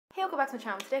welcome back to my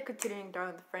channel. Today, continuing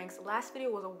Darling the Franks. The last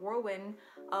video was a whirlwind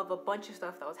of a bunch of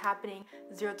stuff that was happening.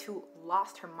 02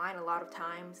 lost her mind a lot of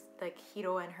times. Like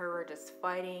Hiro and her were just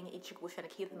fighting. Ichigo was trying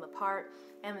to keep them apart.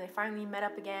 And when they finally met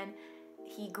up again,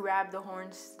 he grabbed the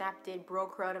horn, snapped it,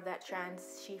 broke her out of that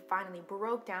trance. She finally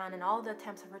broke down, and all the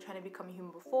attempts of her trying to become a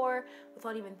human before,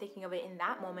 without even thinking of it in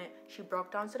that moment, she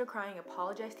broke down, started crying,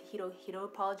 apologized to Hiro. Hiro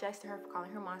apologized to her for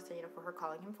calling her monster, for her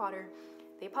calling him fodder.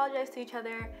 They apologized to each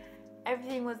other.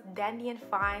 Everything was dandy and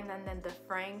fine, and then the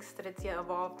FRANXX Tretsia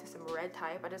evolved to some red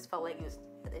type. I just felt like it was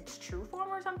its true form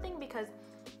or something, because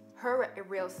her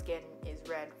real skin is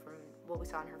red from what we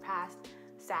saw in her past.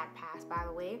 Sad past, by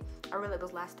the way. I really like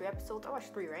those last 3 episodes. I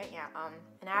watched 3, right? Yeah.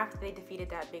 And after they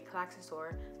defeated that big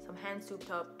KÄUSU, some hands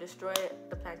souped up, destroyed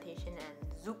the plantation,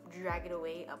 and zoop, drag it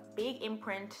away. A big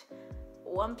imprint.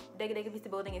 One big piece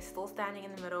of building is still standing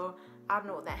in the middle. I don't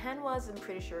know what that hand was. I'm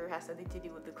pretty sure it has something to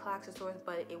do with the KÄUSU,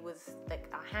 but it was like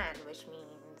a hand, which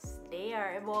means they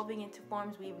are evolving into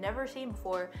forms we've never seen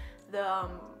before. The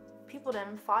people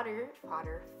them father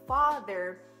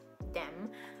them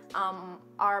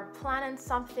are planning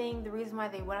something. The reason why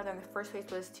they went out there in the first place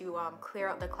was to clear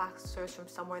out the KÄUSU from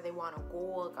somewhere they want to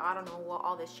go. Like, I don't know what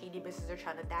all this shady business they're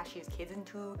trying to dash these kids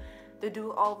into. To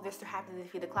do all of this, they're happy to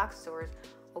defeat the KÄUSU.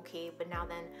 Okay, but now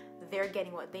then they're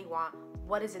getting what they want.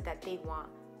 What is it that they want?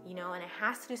 You know, and it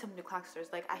has to do something to KÄUSU.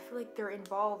 Like, I feel like they're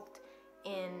involved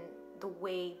in the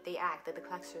way they act, like the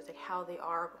KÄUSU, like how they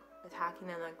are attacking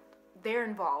them. Like, they're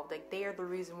involved, like they are the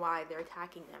reason why they're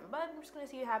attacking them. But I'm just gonna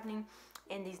see it happening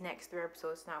in these next 3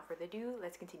 episodes. Now, further ado,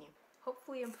 let's continue.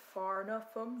 Hopefully I'm far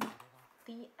enough from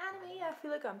the anime. I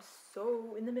feel like I'm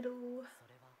so in the middle.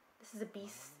 This is a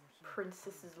beast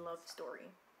princess's love story.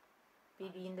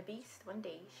 Beauty and the Beast. One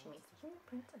day she meets the human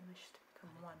prince and wishes to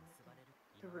become one with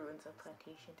the ruins of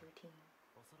Plantation 13.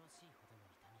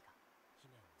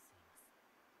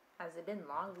 Has it been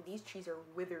long? These trees are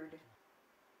withered.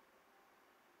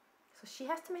 So she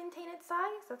has to maintain its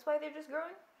size? That's why they're just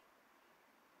growing?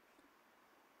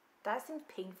 That seems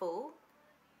painful.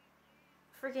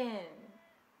 Freaking,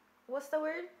 what's the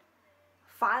word?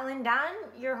 Filing down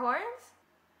your horns?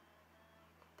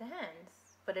 The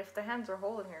hands. But if the hands are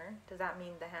holding her, does that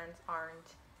mean the hands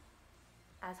aren't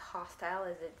as hostile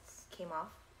as it came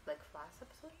off like last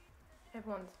episode?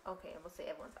 Everyone's, okay, we'll say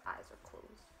everyone's eyes are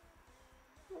closed.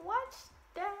 Watch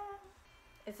that.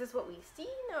 Is this what we've seen?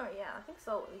 Or yeah, I think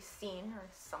so, what we've seen, or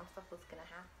some stuff was gonna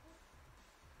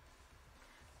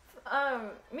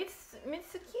happen.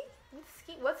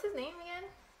 Mitsuki, what's his name again?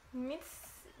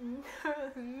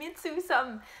 Mitsu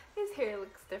something. His hair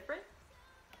looks different.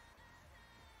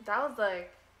 That was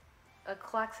like a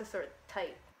KÄUSU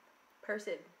type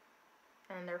person,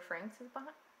 and their FRANXX is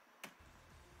behind.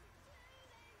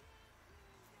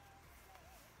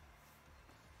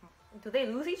 Do they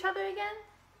lose each other again?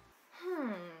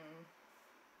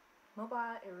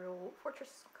 Mobile Aerial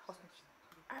Fortress Cosmos.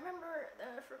 I remember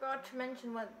I forgot to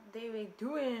mention what they were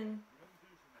doing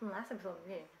from last episode.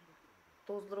 Okay.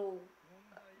 Those little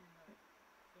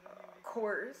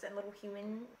cores and little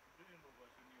human.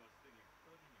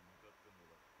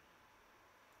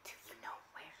 Do you know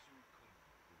where?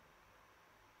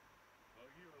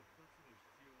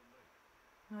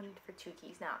 No need for 2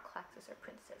 keys now. KÄUSU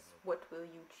princess. What will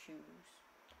you choose?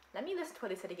 Let me listen to what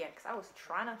they said again, because I was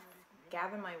trying to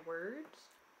gather my words.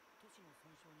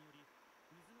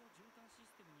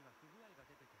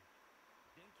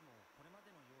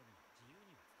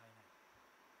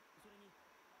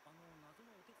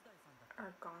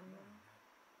 Are gone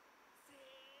now.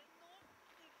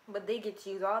 But they get to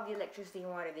use all the electricity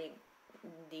and water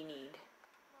they need.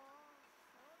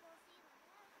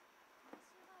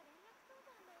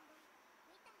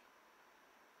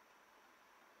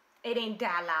 It ain't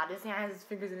that loud. This man has his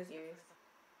fingers in his ears.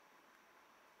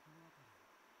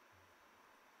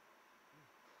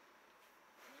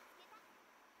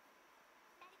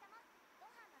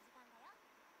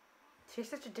 She has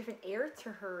such a different air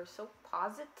to her. So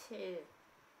positive.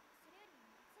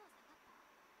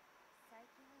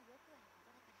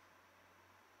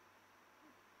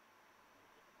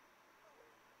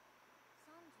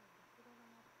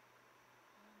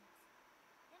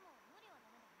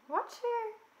 Watch her.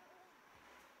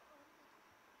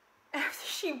 After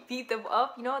she beat them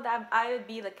up, you know, that I would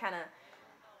be like kind of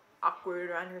awkward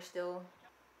around her still.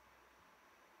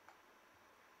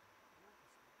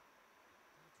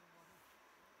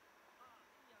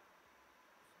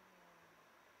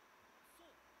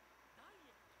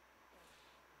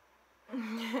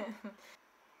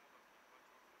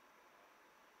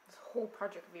 This whole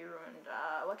project could be ruined.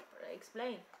 What to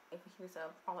explain? If we use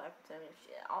all efforts,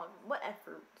 what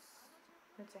efforts?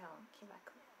 What the hell? Came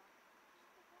back.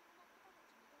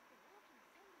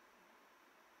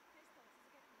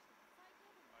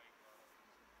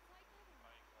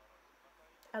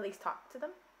 At least talk to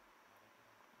them.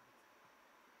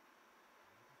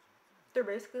 They're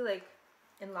basically like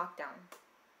in lockdown.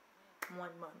 1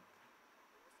 month.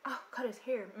 Oh, cut his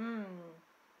hair.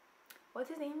 What's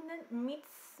his name then?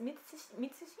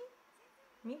 Mitsushi?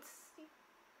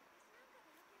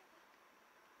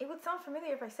 It would sound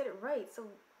familiar if I said it right, so,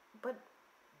 but...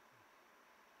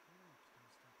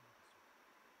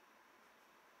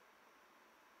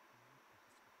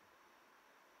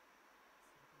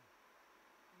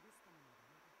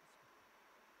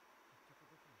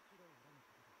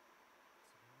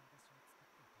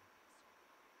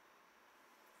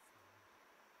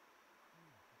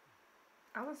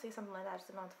 I would say something like that,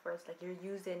 just not first. Like, you're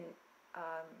using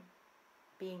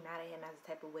being mad at him as a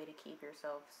type of way to keep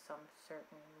yourself some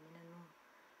certain,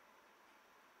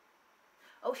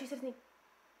 Oh, she said his name.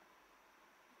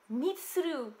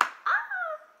 Mitsuru. Ah!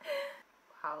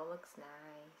 Wow, looks nice.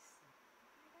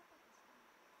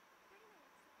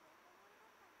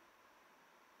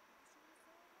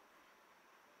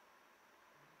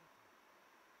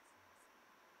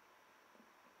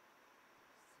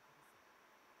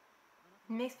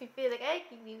 Makes me feel like I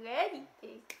can do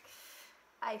anything.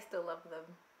 I still love them,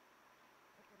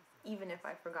 even if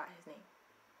I forgot his name.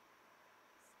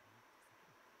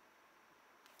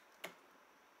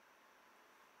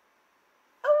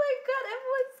 Oh my god,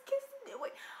 everyone's kissing it.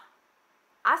 Wait,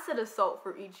 I said assault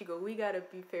for Ichigo. We gotta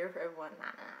be fair for everyone. Nah,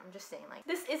 I'm just saying, like,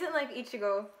 this isn't like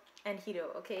Ichigo and Hiro,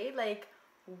 okay? Like,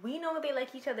 we know they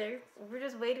like each other. We're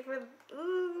just waiting for.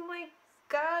 Oh my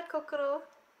god, Kokoro.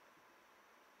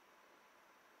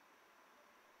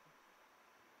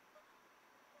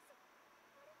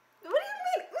 What do you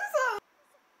mean, Uso?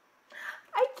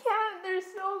 I can't. They're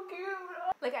so cute.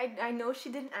 Like, I know she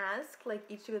didn't ask. Like,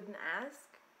 Ichigo didn't ask.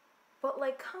 But,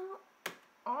 like, come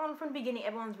on. From the beginning,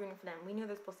 everyone's rooting for them. We knew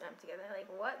they're supposed to end up together. Like,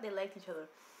 what? They liked each other.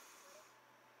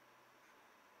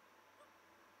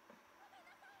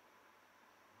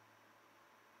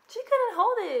 She couldn't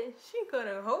hold it. She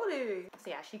couldn't hold it. So,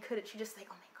 yeah, she couldn't. She just, like,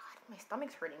 oh my god, my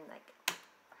stomach's hurting. Like,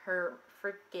 her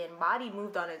freaking body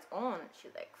moved on its own.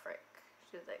 She's like, frick.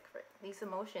 She was like, frick. These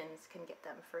emotions can get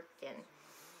them freaking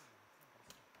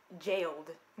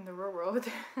jailed in the real world.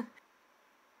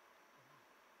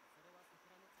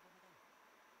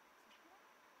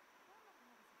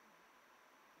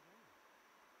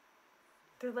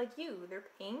 They're like you. They're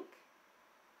pink.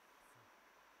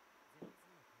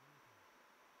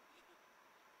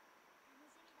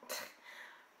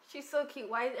 She's so cute.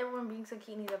 Why is everyone being so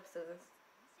cute in these episodes?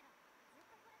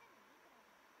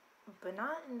 But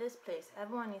not in this place.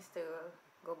 Everyone needs to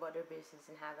go about their business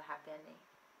and have a happy ending.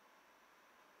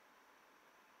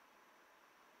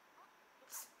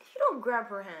 If you don't grab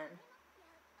her hand.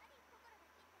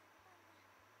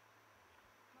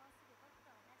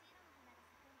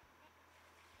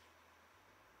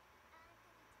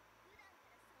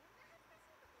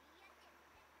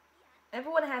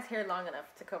 Everyone has hair long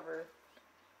enough to cover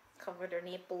their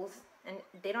nipples, and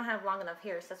they don't have long enough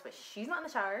hair, so that's why she's not in the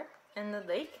shower in the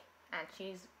lake, and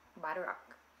she's by the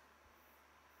rock.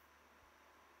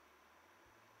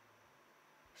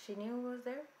 She knew it was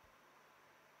there.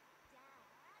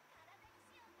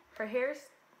 Her hair's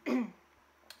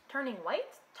turning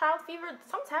white. Child fever.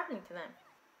 Something's happening to them.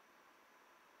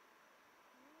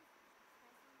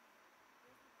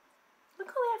 Look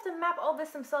how they have to map all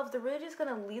this themselves. They're really just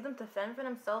gonna leave them to fend for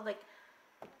themselves. Like,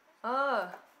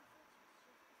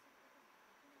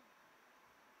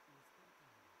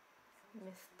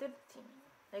 Mr. Team.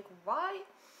 Like, why?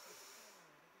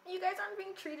 You guys aren't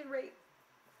being treated right.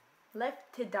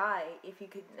 Left to die if you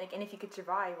could, like, and if you could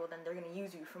survive, well, then they're gonna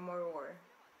use you for more war.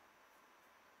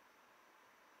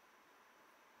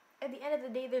 At the end of the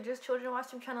day, they're just children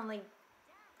watching, trying to, like,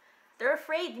 they're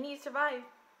afraid. They need to survive.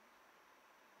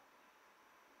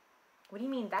 What do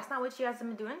you mean? That's not what you guys have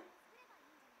been doing?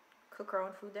 Cook our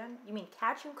own food then? You mean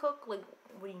catch and cook? Like,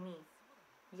 what do you mean?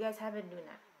 You guys haven't been doing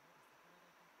that.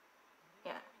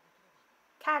 Yeah.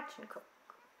 Catch and cook.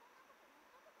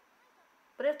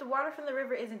 But if the water from the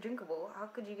river isn't drinkable, how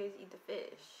could you guys eat the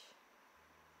fish?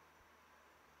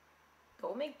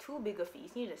 Don't make too big a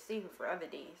feast. You need to save it for other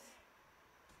days.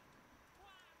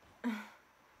 Out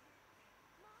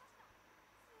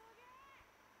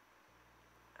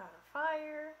of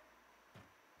fire.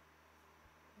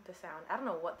 The sound. I don't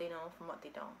know what they know from what they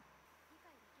don't.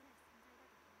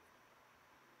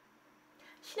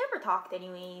 She never talked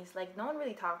anyways. Like, no one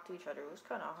really talked to each other. It was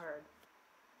kind of hard.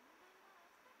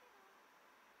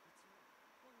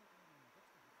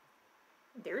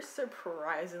 They're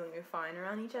surprisingly fine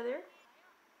around each other.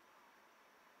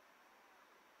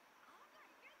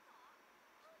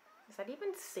 Is that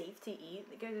even safe to eat?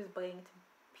 The guys just biting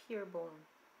pure bone.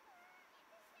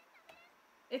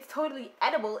 It's totally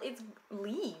edible. It's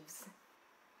leaves.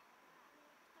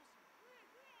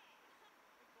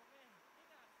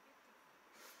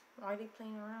 Why are they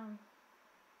playing around?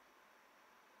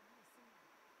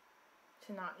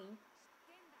 To not eat?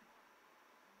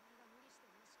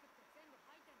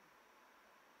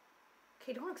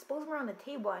 Okay, don't expose him around the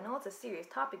table. I know it's a serious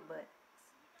topic, but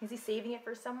is he saving it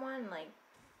for someone? Like,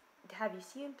 have you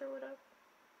seen him throw it up?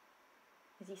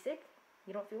 Is he sick?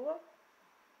 You don't feel well?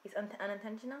 He's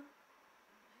unintentional?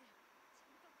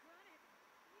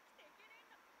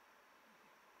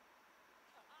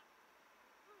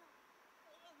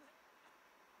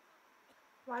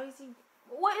 Why is he...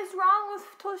 What is wrong with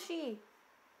Toshi?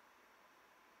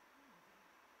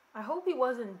 I hope he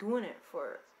wasn't doing it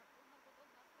for...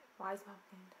 Why is Papa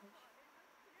getting touched?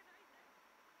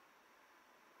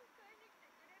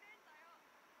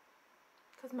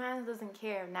 Because man doesn't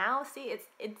care. Now, see,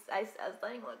 I was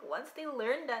saying, like, once they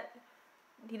learn that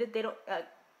they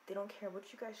don't care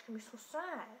about you guys, can be so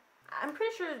sad. I'm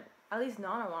pretty sure at least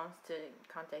Nana wants to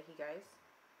contact you guys.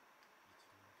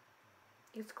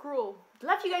 It's cruel.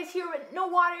 Left you guys here with no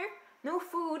water, no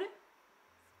food.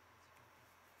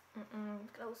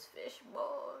 Those fish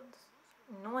balls.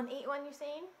 No one ate one, you're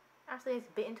saying? After they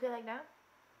just bit into it like that?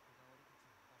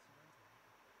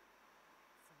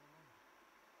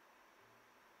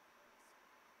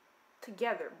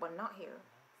 Together, but not here.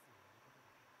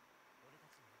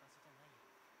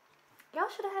 Y'all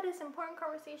should have had this important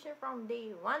conversation from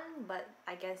day one, but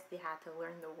I guess they had to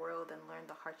learn the world and learn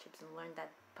the hardships and learn that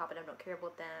Papa and them don't care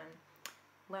about them.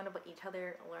 Learn about each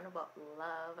other, learn about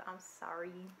love. I'm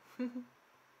sorry.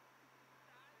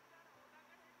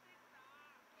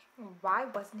 Why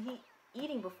wasn't he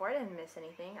eating before? I didn't miss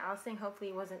anything. I was saying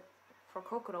hopefully it wasn't for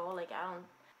Kokoro. Like, I don't...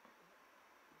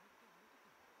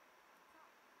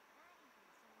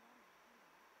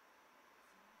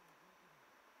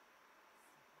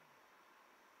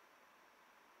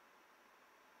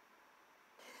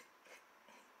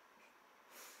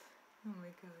 Oh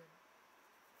my god.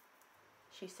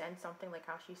 She sensed something like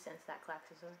how she sensed that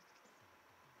KÄUSU.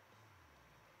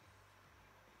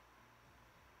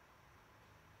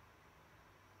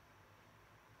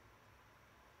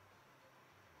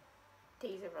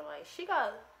 Days of her life. She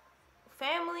got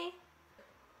family.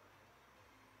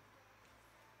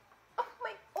 Oh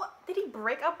my, what? Did he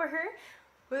break up with her?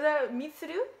 Was that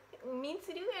Mitsuru?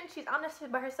 And she's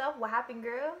honest by herself? What happened,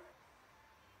 girl?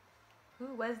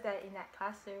 Who was that in that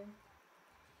KÄUSU?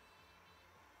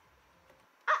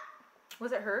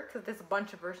 Was it her? Because there's a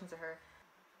bunch of versions of her.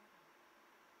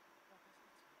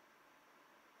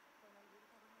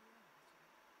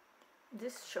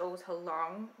 This shows how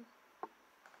long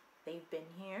they've been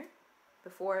here.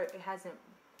 Before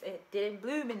it didn't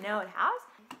bloom and now it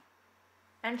has.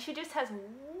 And she just has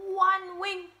one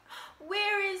wing.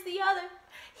 Where is the other?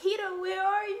 Hito, where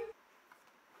are you?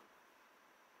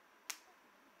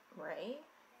 Right?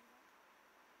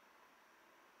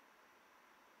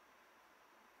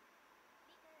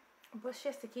 But she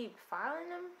has to keep filing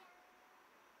them.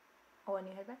 Oh, a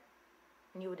new headband?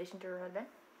 A new addition to her headband?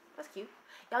 That's cute.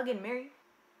 Y'all getting married?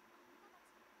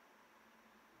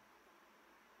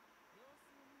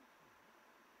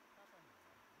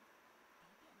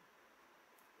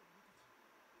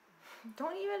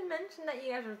 Don't even mention that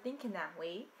you guys are thinking that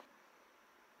way.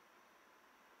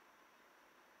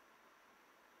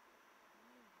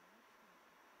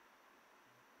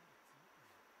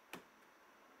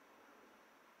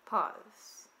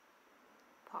 Pause.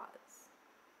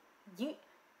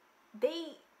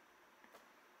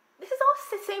 This is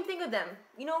all the same thing with them.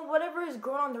 You know, whatever is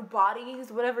growing on their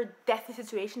bodies, whatever deathly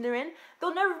situation they're in,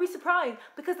 they'll never be surprised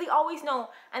because they always know.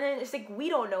 And then it's like, we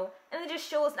don't know. And they just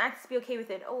show us and act to be okay with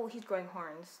it. Oh, he's growing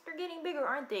horns. They're getting bigger,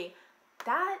 aren't they?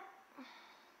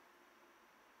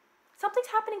 Something's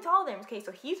happening to all of them. Okay,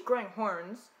 so he's growing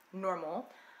horns, normal.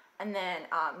 And then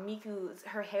Miku's,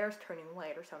 her hair's turning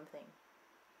white or something.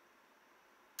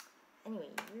 Anyways.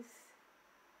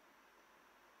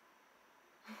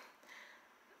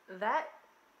 That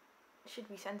should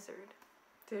be censored.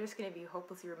 They're just gonna be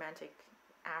hopelessly romantic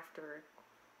after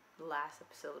the last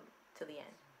episode to the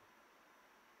end.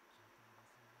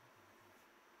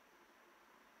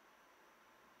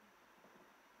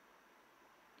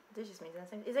 This just makes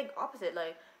sense. It's like opposite.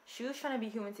 Like, she was trying to be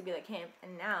human to be like him,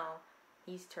 and now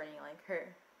he's turning like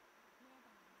her.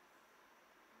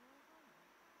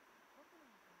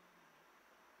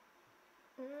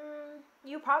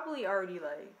 You probably already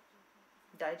like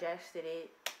digested it.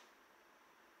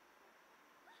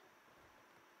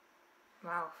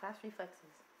 Wow, fast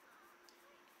reflexes.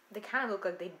 They kind of look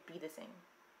like they'd be the same.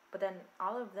 But then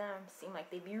all of them seem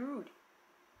like they'd be rude.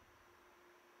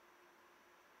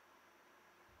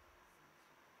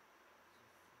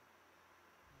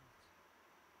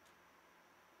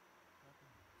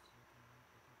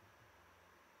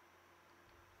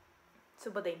 So,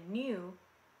 but they knew,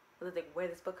 like, where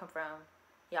this book come from?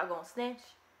 Y'all gonna snitch?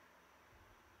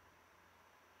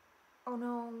 Oh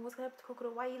no, what's gonna happen to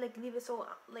Kokoro? Why you like leave it so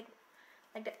like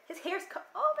that? His hair's cut.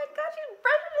 Oh my god, she's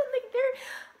brushing it like they're.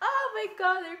 Oh my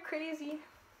god, they're crazy.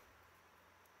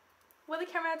 Well, the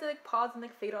camera had to like pause and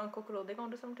like fade on Kokoro. They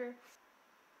gonna do something to her.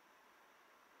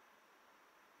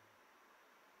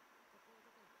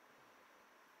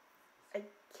 I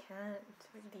can't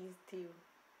with these two.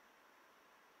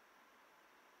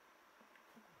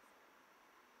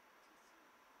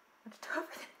 Stop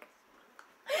it.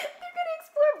 They're gonna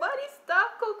explore body. Stop,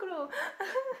 Kokoro.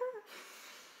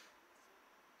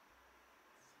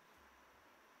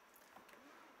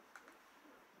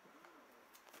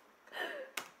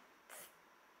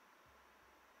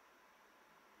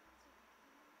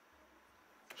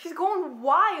 She's going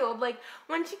wild. Like,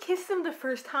 when she kissed him the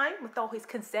first time without his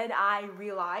consent, I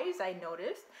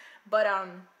noticed. But,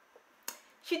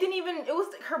 she didn't even, it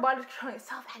was her body controlling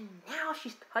itself, and now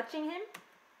she's touching him.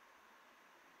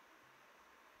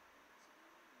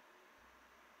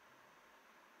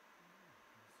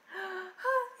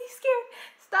 He's scared.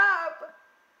 Stop.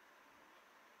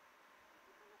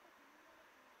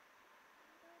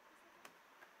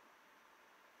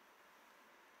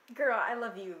 Girl, I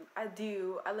love you. I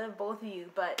do. I love both of you,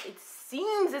 but it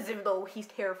seems as if though he's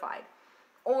terrified,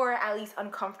 or at least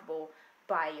uncomfortable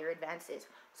by your advances.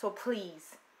 So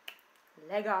please,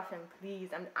 leg off him, please.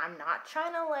 I'm not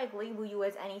trying to like label you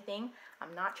as anything.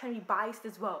 I'm not trying to be biased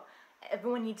as well.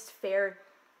 Everyone needs fair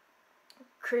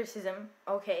criticism,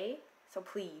 okay? So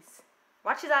please,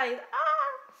 watch his eyes. Ah!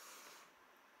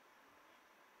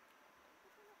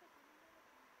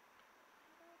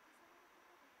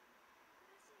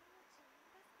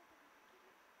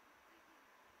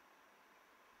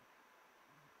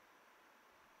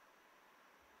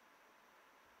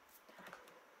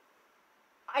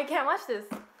 I can't watch this.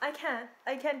 I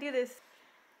can't do this.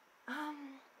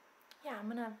 Yeah, I'm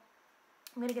gonna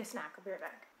get a snack. I'll be right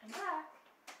back. I'm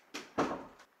back.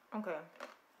 Okay.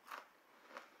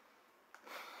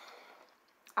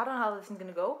 I don't know how this is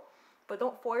gonna go, but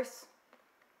don't force.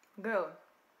 Girl,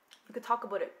 you could talk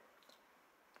about it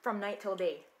from night till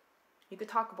day. You could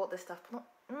talk about this stuff, but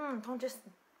don't just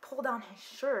pull down his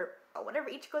shirt. Or whatever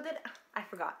Ichiko did, I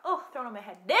forgot. Oh, thrown on my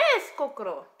head. This,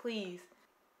 Kokoro, please.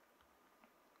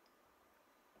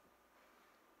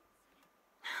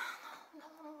 No,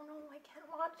 I can't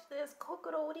watch this.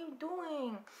 Kokoro, what are you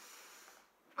doing?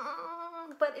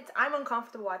 But I'm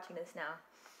uncomfortable watching this now.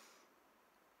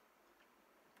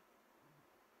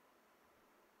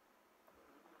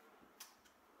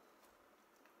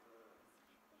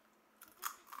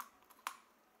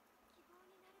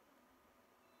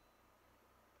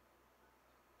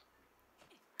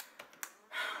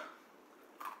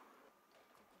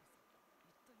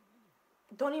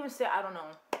 Don't even say I don't know.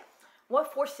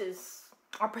 What forces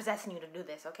are possessing you to do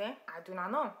this, okay? I do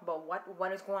not know. But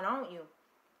what is going on with you?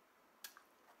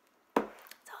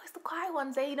 It's always the quiet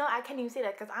ones, eh? You know, I can't even say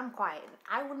that because I'm quiet.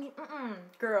 I wouldn't even,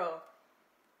 girl.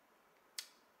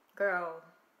 Girl.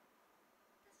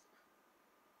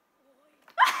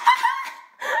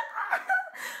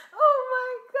 Oh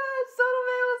my god,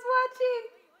 Sotomayor was watching.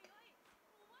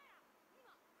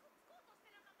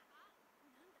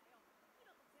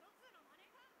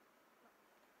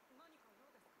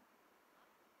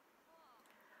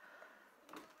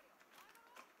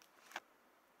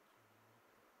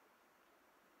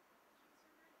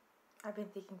 I've been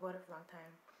thinking about it for a long time.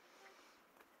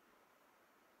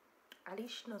 At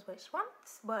least she knows what she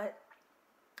wants, but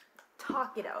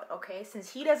talk it out, okay?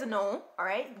 Since he doesn't know, all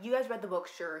right? You guys read the book,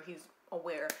 sure, he's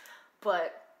aware,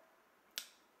 but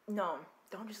no,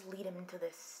 don't just lead him into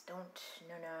this. Don't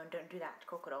do that,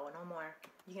 Kokoro, no more.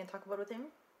 You gonna talk about it with him?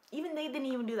 Even they didn't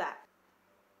even do that.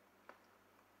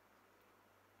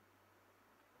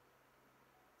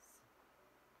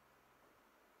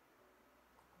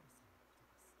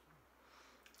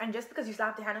 And just because you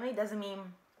slapped the anime doesn't mean.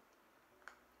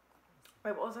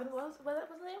 Wait, what was that? What was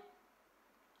the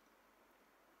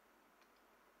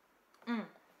name?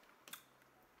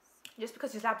 Just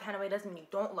because you slapped Hanaway doesn't mean you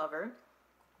don't love her.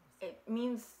 It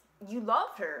means you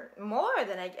love her more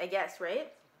than I guess,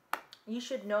 right? You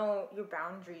should know your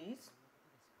boundaries.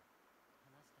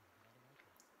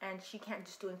 And she can't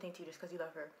just do anything to you just because you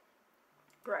love her.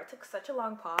 Bro, I took such a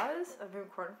long pause. I've been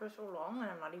recording for so long and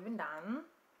I'm not even done.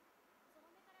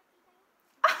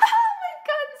 Oh my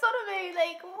god, Sotomayor,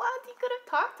 Like, what? You could have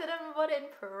talked to them about it in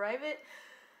private.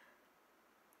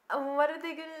 What are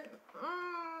they gonna...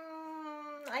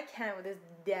 I can't with this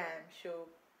damn show.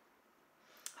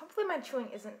 Hopefully my chewing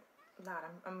isn't loud.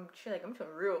 I'm chewing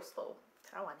real slow.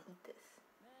 I want to eat this.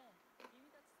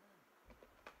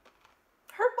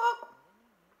 Her book.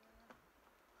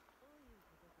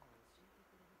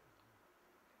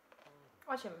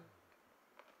 Watch him.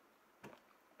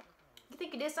 You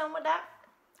think you did something with that?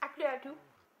 I could do that too.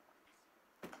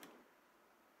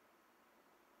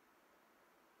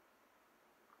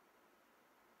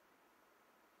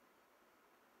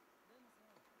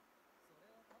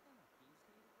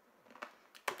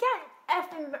 You can't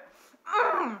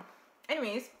effing...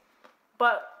 Anyways,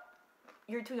 but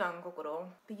you're too young, Kokoro.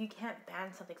 But you can't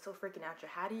ban something so freaking natural.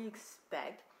 How do you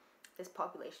expect this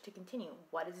population to continue?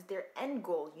 What is their end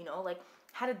goal, you know? Like,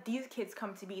 how did these kids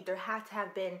come to be? There had to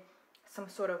have been some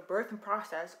sort of birthing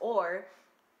process, or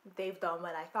they've done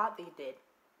what I thought they did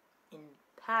in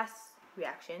past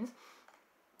reactions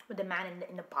with the man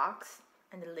in the box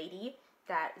and the lady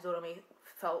that Zorome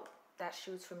felt that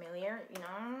she was familiar, you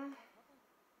know?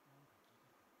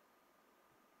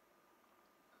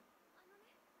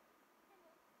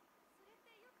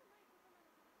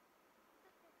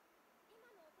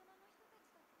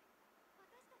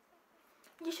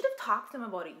 You should have talked to them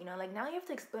about it, you know? Like, now you have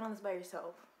to explain all this by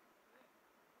yourself.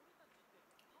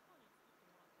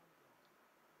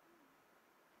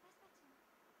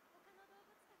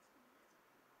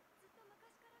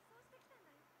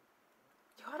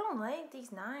 Yo, I don't like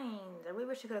these nines. I really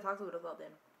wish she could have talked to them about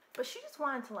them. But she just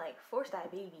wanted to, like, force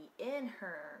that baby in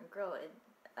her. Girl,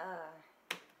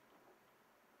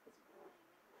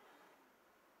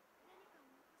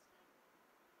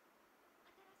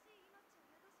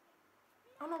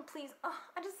 Oh no, please.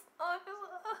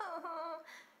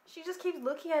 She just keeps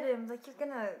looking at him like, you're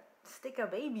gonna stick a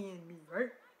baby in me,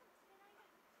 right?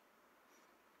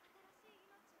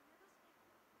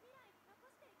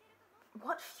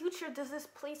 What future does this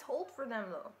place hold for them,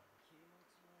 though?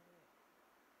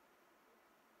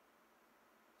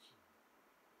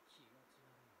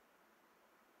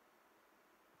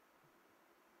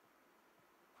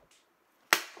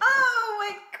 Oh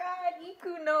my god,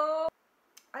 Ikuno!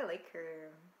 I like her.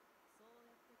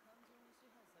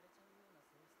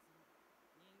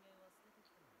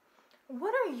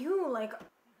 What are you, like...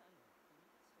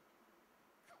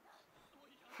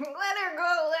 Let her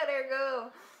go, let her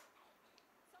go.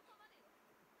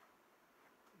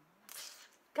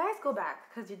 Guys, go back,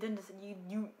 because you didn't...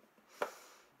 You...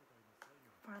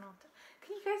 Final...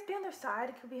 Can you guys be on their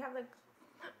side? Could we have, like...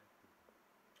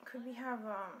 Could we have,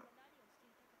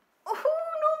 Oh,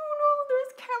 no,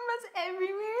 there's cameras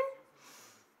everywhere.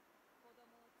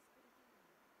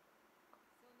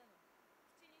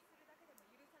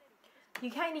 You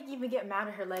can't even get mad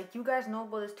at her. Like, you guys know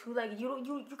about this too. Like,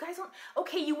 you guys don't...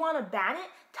 Okay, you want to ban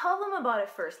it? Tell them about it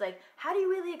first. Like, how do you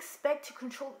really expect to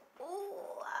control...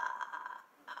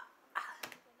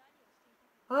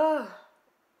 Ugh.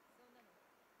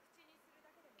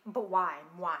 But why?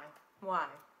 Why?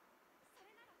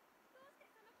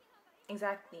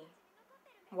 Exactly.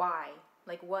 Why?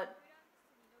 Like, what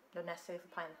the necessary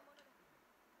plan?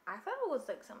 I thought it was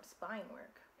like some spying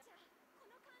work.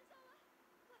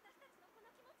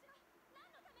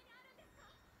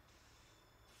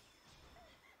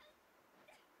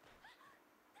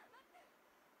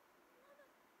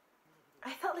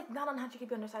 I felt like not on how you could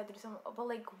be on their side to do something, but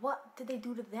like, what did they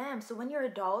do to them? So when you're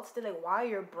adults, they like wire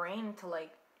your brain to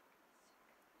like,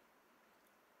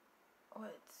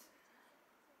 what?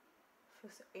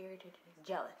 Feel so irritated,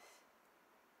 jealous.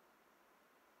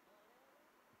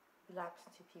 Relapse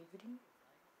into puberty.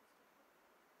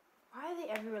 Why are they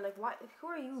everywhere? Like, why? Who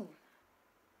are you?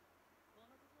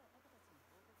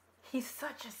 He's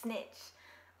such a snitch.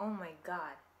 Oh my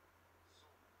god.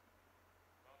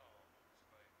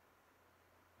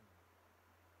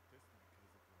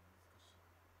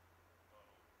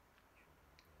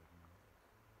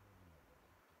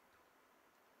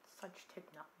 Such tip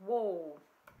now. Whoa.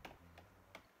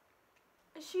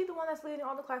 Is she the one that's leading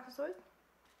all the KÄUSUs?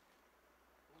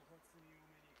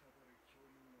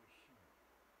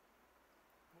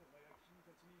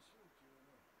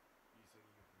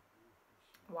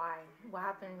 Why? What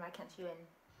happened? Why can't she win?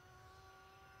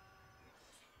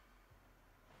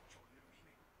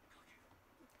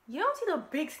 You don't see the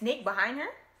big snake behind her?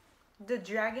 The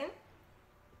dragon?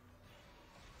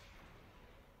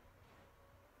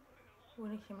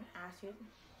 When a human asks you,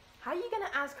 how are you gonna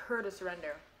ask her to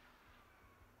surrender?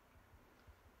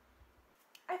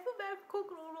 I feel bad for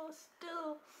Kokoro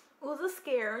still. It was a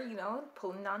scare, you know,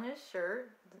 pulling down his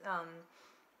shirt.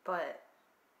 But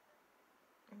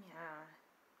Yeah.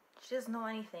 She doesn't know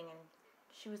anything, and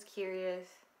she was curious,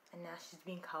 and now she's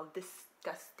being called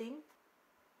disgusting.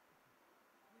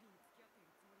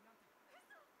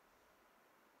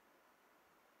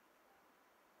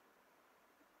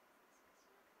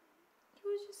 He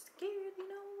was just scared, you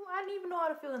know? I didn't even know how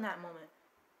to feel in that moment.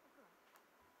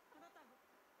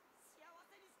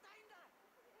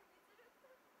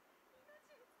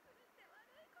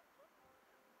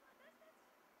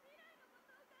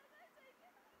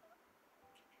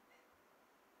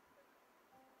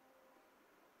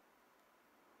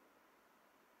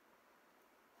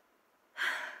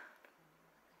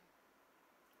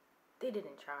 They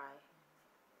didn't try.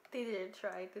 They didn't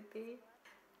try, did they?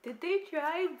 Did they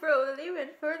try? Bro, they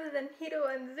went further than Hito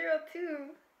and Zero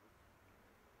too.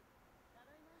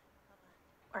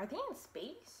 Are they in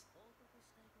space?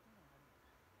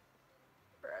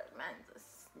 Bro, man's a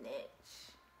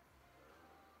snitch.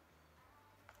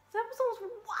 This episode's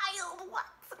wild. What?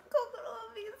 Kokoro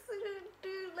being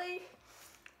dude, like.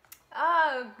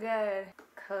 Oh, good.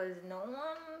 Cause no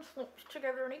one sleeps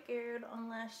together naked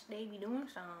unless they be doing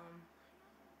some.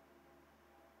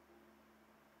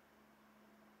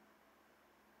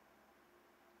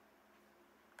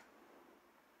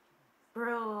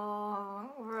 Bro,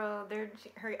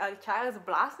 her child is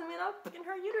blossoming up in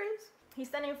her uterus. He's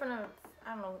standing in front of,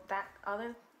 I don't know, that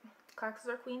other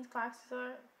KÄUSU Queen's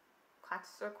KÄUSU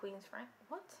Queen's friend.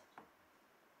 What?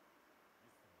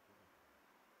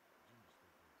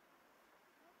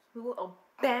 We will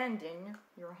abandon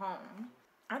your home.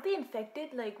 Aren't they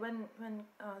infected? Like when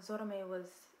Zorome was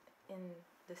in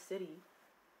the city.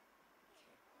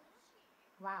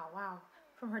 Wow.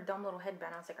 From her dumb little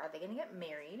headband, I was like, are they gonna get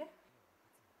married?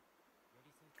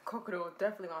 Kokoro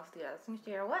definitely wants to do that. As soon as she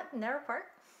hear what? Never part?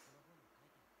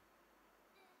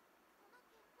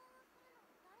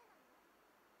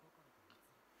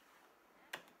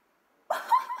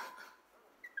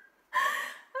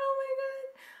 Oh my god.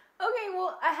 Okay,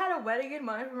 well, I had a wedding in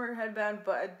mind from her headband,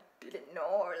 but I didn't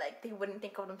know, or like they wouldn't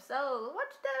think of themselves.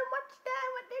 Watch that, what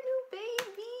their new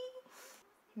baby.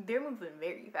 They're moving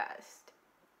very fast.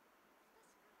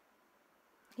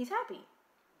 He's happy.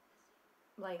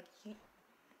 Like, he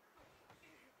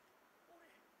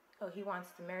wants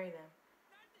to marry them.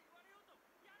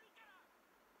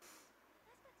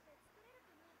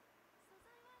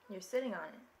 You're sitting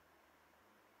on it.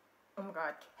 Oh my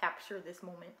god, capture this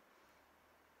moment.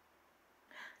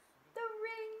 The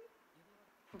ring.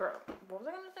 Bro, what was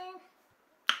I gonna say?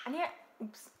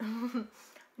 I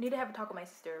need to have a talk with my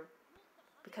sister,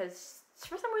 because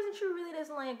for some reason she really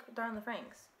doesn't like Darn the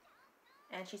FRANXX.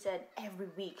 And she said every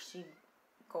week she'd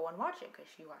go and watch it because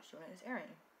she watched it when it was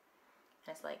airing.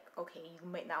 And it's like, okay, you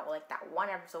might not like that one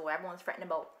episode where everyone's fretting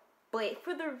about, but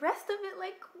for the rest of it,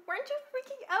 like, weren't you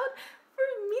freaking out for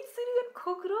Mitsuru and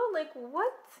Kokoro? Like,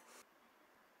 what?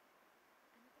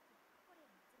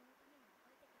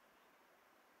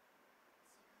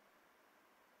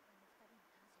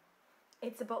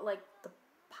 It's about, like, the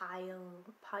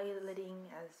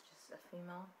piloting as just a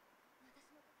female.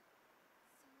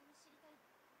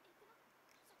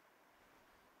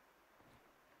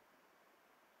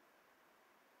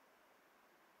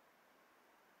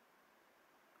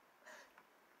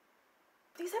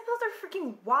 These episodes are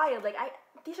freaking wild. Like,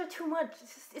 these are too much.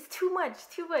 It's too much.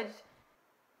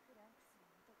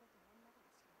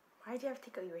 Why'd you have to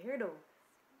take out your hair, though?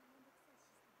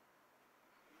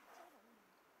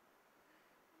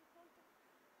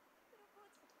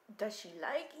 Does she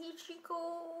like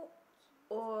Ichiko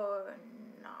or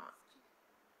not?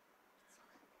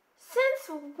 Since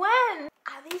when?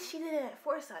 At least she didn't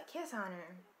force a kiss on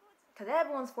her. Because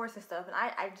everyone's forcing stuff, and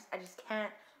I just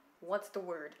can't, what's the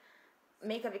word?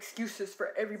 Make up excuses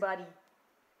for everybody.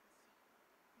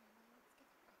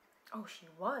 Oh, she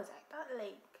was. I thought,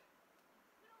 like,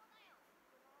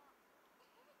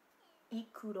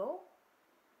 Ikuro?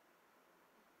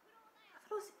 I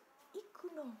thought it was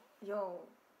Ikuno. Yo,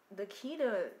 the key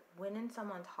to winning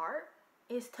someone's heart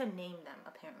is to name them,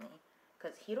 apparently.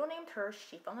 Because Hiro named her,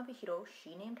 she fell in love with Hiro,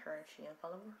 she named her, she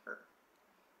fell in love with her.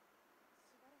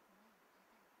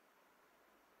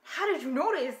 How did you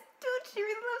notice? Dude, she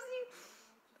really loves you.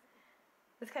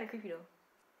 That's kind of creepy, though.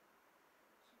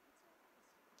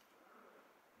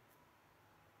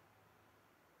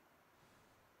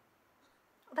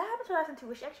 That happened to Last too.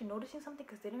 Was she actually noticing something?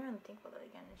 Because they didn't really think about it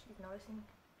again. And she's noticing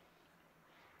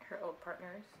her old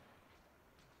partners.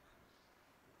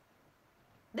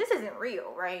 This isn't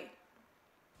real, right?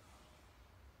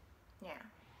 Yeah.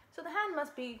 So the hand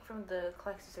must be from the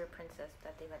KÄUSU princess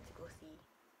that they went to go see.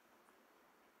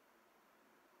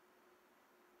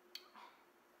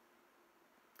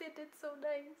 They did so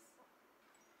nice.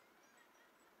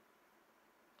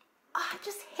 I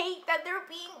just hate that they're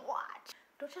being watched.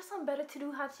 Don't you have something better to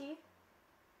do, Hachi?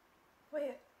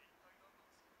 Wait.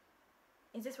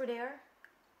 Is this where they are?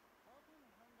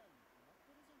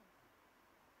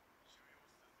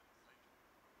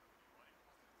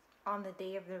 On the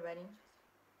day of their wedding.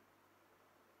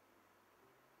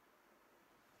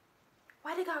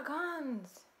 Why they got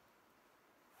guns?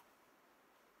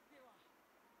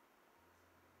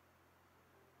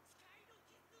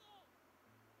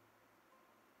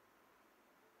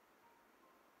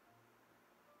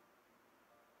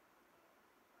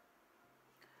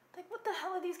 Like, what the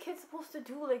hell are these kids supposed to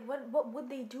do? Like, what would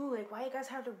they do? Like, why you guys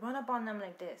have to run up on them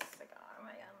like this? Like, oh my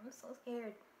god, I'm so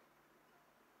scared.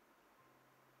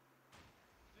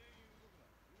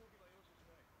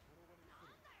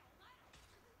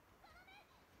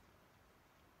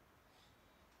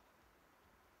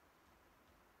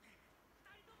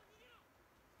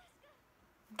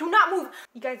 Do not move!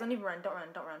 You guys don't even run. Don't run.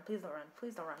 Don't run. Please don't run.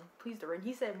 Please don't run. Please don't run.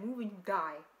 He said move and you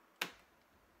die.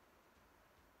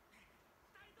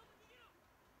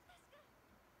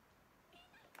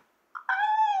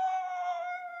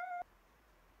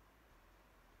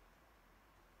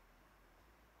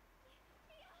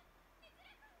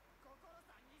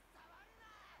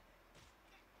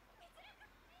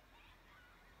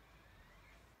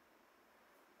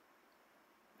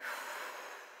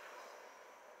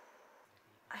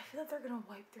 I feel like they're gonna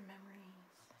wipe their memories.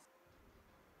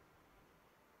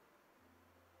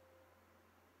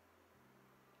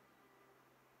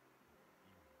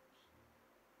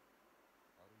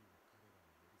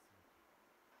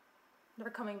 They're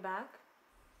coming back.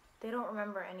 They don't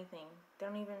remember anything. They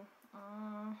don't even.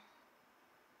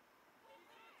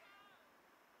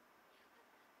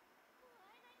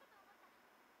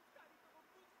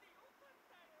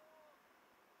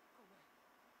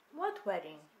 What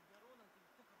wedding?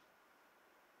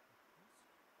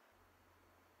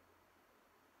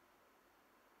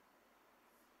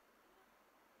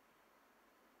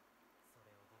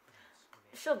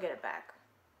 She'll get it back.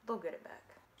 They'll get it back.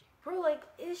 Bro, like,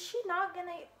 is she not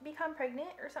gonna become pregnant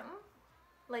or something?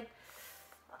 Like,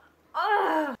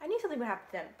 I knew something would happen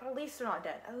to them, but at least they're not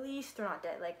dead. At least they're not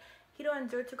dead. Like, Hiro and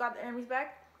Zero got their memories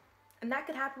back, and that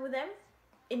could happen with them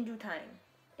in due time.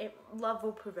 Love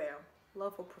will prevail.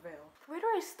 Love will prevail. Where do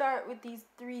I start with these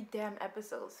 3 damn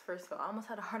episodes? First of all, I almost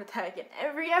had a heart attack in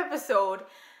every episode.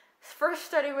 First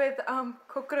starting with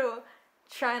Kokoro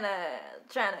trying to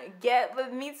get with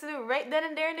Mitsuru right then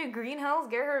and there in the greenhouse,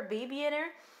 get her baby in her.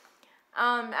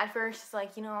 At first it's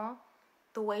like, you know,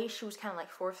 the way she was kind of like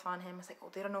forced on him. It's like, oh,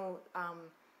 they don't know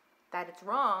that it's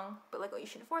wrong, but like, oh, you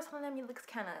shouldn't force on them. He looks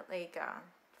kind of like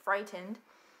frightened,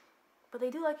 but they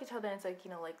do like each other. And it's like,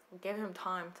 you know, like give him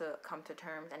time to come to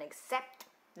terms and accept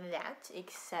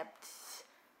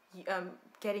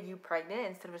getting you pregnant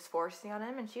instead of just forcing on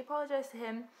him. And she apologized to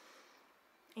him.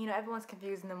 You know, everyone's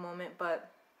confused in the moment, but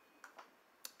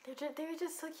they were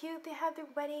just so cute. They had their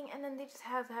wedding, and then they just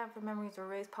have to have their memories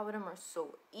erased. Part of them are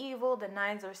so evil. The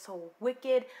Nines are so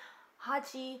wicked.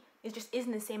 Hachi just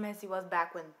isn't the same as he was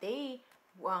back when they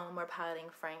were piloting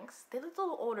FRANXX. They look a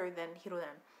little older than Hiro.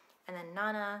 And then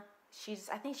Nana,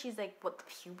 I think she's like, what, the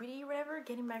puberty or whatever,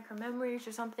 getting back her memories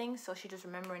or something. So she's just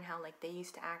remembering how like they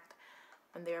used to act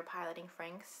when they were piloting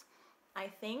FRANXX, I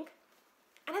think.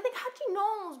 And I think Hachi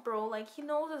knows, bro. Like, he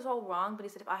knows it's all wrong, but he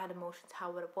said, if I had emotions,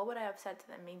 what would I have said to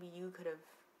them? Maybe you could have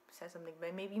said something,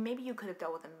 but maybe you could have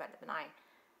dealt with them better than I.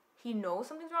 He knows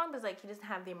something's wrong, but it's like he doesn't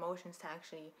have the emotions to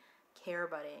actually care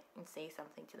about it and say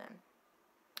something to them.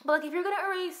 But like, if you're gonna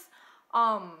erase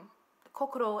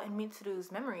Kokoro and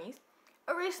Mitsuru's memories,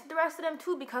 erase the rest of them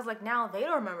too, because like now they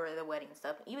don't remember the wedding and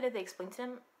stuff. Even if they explain to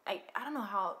them, I don't know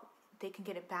how they can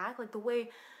get it back. Like the way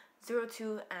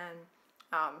 02 and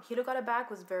Hiro got it back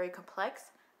was very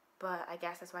complex, but I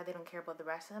guess that's why they don't care about the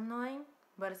rest of them knowing.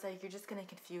 But it's like, you're just gonna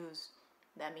confuse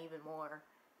them even more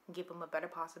and give them a better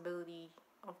possibility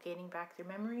of getting back their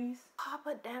memories.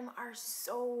 Papa them are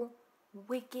so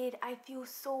wicked. I feel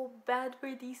so bad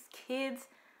for these kids.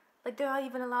 Like, they're not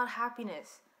even allowed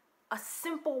happiness. A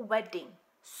simple wedding,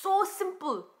 so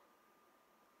simple,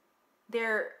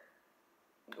 they're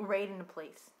raiding the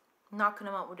place, knocking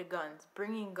them out with the guns,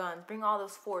 bringing guns, bring all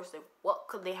this force. Like, what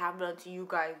could they have done to you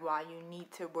guys why you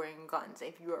need to bring guns?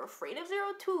 If you're afraid of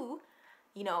 02,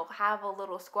 you know, have a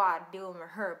little squad dealing with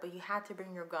her, but you had to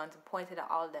bring your guns and point it at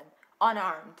all of them,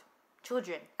 unarmed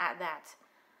children at that.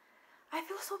 I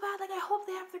feel so bad. Like, I hope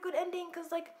they have the good ending,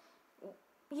 because like,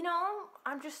 you know,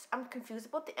 I'm confused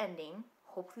about the ending.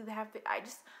 Hopefully they have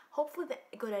hopefully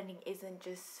the good ending isn't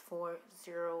just for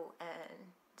 02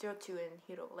 and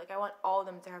Hiro. Like, I want all of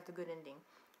them to have the good ending.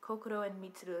 Kokoro and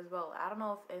Mitsuru as well. I don't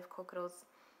know if Kokoro's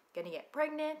gonna get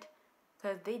pregnant,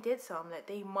 because they did something that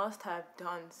they must have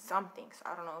done something. So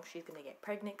I don't know if she's gonna get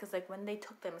pregnant, because like when they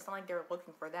took them, it's not like they were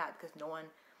looking for that, because no one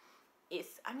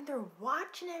is, I mean, they're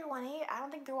watching everyone, eh? I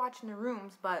don't think they're watching the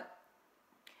rooms, but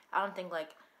I don't think, like,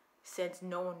 since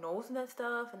no one knows that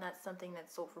stuff, and that's something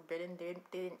that's so forbidden, they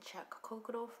didn't check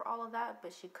Kokoro for all of that,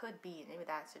 but she could be. Maybe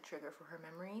that's a trigger for her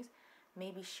memories.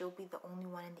 Maybe she'll be the only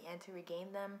one in the end to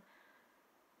regain them.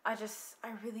 I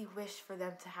really wish for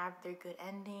them to have their good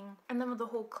ending. And then with the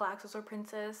whole KÄUSU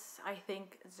princess, I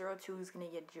think 02 is gonna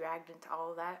get dragged into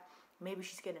all of that. Maybe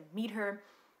she's gonna meet her.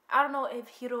 I don't know if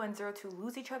Hiro and 02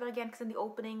 lose each other again, because in the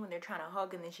opening, when they're trying to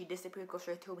hug and then she disappears, goes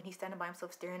straight to him, and he's standing by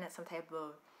himself staring at some type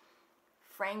of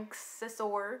FRANXX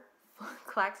or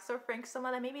KÄUSU or FRANXX,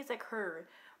 someone that maybe it's like her,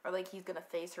 or like he's gonna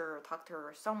face her or talk to her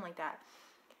or something like that.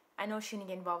 I know she's gonna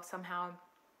get involved somehow.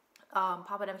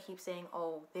 Papa them keeps saying,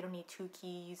 oh, they don't need 2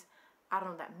 keys. I don't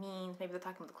know what that means. Maybe they're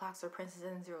talking about the KÄUSU princess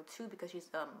in 02 because she's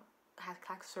has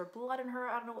KÄUSU blood in her.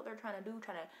 I don't know what they're trying to do,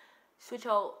 trying to switch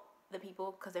out the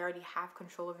people, because they already have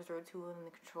control over 02, and then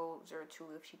they control 02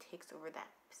 if she takes over that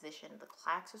position. The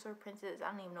KÄUSU princess,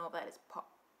 I don't even know if that is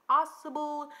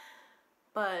possible.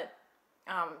 But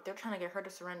they're trying to get her to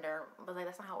surrender. But like,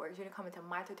 that's not how it works. You're gonna come into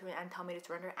my territory and tell me to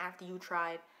surrender after you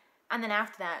tried, and then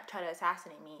after that try to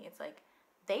assassinate me. It's like,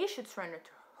 they should surrender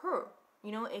to her.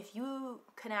 You know, if you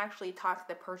can actually talk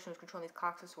to the person who's controlling these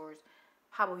KÄUSUs,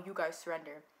 how about you guys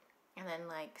surrender? And then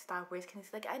like stop wasting.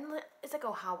 It's like, it's like,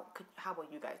 oh, how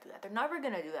about you guys do that? They're never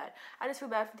gonna do that. I just feel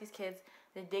bad for these kids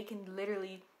that they can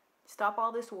literally stop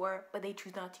all this war, but they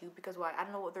choose not to, because why? I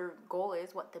don't know what their goal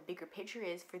is, what the bigger picture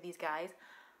is for these guys,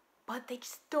 but they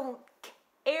just don't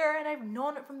care, and I've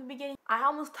known it from the beginning. I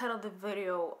almost titled the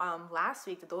video last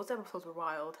week that those episodes were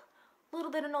wild.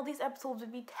 Little did I know these episodes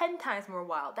would be 10 times more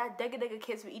wild. That Dega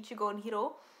kiss with Ichigo and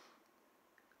Hiro,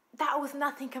 that was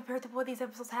nothing compared to what these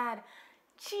episodes had.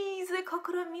 Jeez, the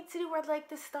Kokoro and Mitsuru were like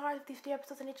the stars of these 3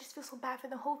 episodes, and it just feels so bad for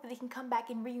them. Hopefully they can come back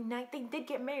and reunite. They did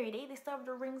get married, eh? They still have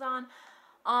their rings on.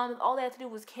 All they had to do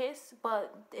was kiss,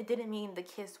 but it didn't mean the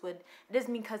kiss would, it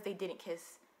doesn't mean because they didn't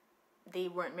kiss, they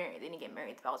weren't married. They didn't get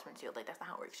married. The vows weren't sealed. Like, that's not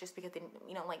how it works. Just because they didn't,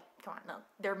 you know, like, come on, no.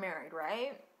 They're married,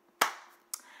 right?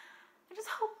 I just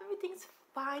hope everything's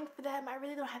fine for them. I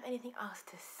really don't have anything else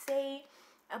to say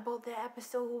about the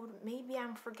episode. Maybe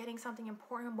I'm forgetting something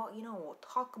important, but, you know, we'll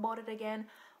talk about it again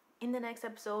in the next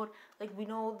episode. Like, we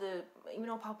know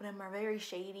Papa and them are very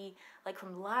shady. Like,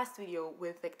 from the last video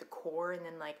with, like, the core, and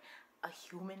then, like, a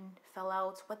human fell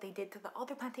out, what they did to the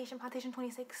other plantation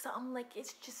 26, something. Like,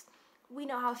 it's just, we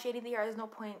know how shady they are. There's no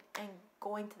point in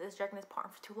going to this, dragging this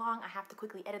part for too long. I have to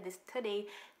quickly edit this today,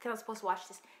 because I was supposed to watch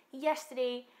this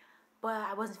yesterday, but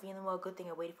I wasn't feeling well. Good thing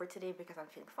I waited for today, because I'm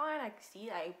feeling fine.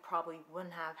 I probably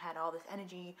wouldn't have had all this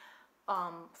energy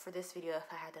for this video if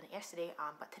I had done it yesterday.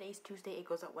 But today's Tuesday, it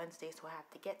goes up Wednesday, so I have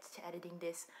to get to editing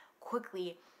this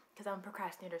quickly, because I'm a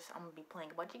procrastinator. So I'm gonna be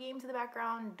playing a bunch of games in the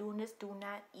background, doing this, doing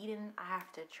that, eating. I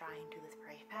have to try and do this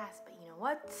very fast, but you know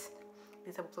what?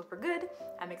 These episodes were good.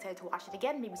 I'm excited to watch it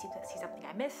again. Maybe see something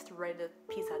I missed. Write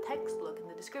a piece of text. Look in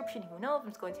the description. Who knows? I'm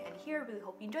just going to end here. Really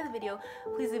hope you enjoyed the video.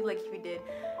 Please leave a like if you did.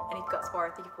 And if you got this far,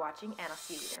 thank you for watching, and I'll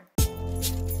see you later.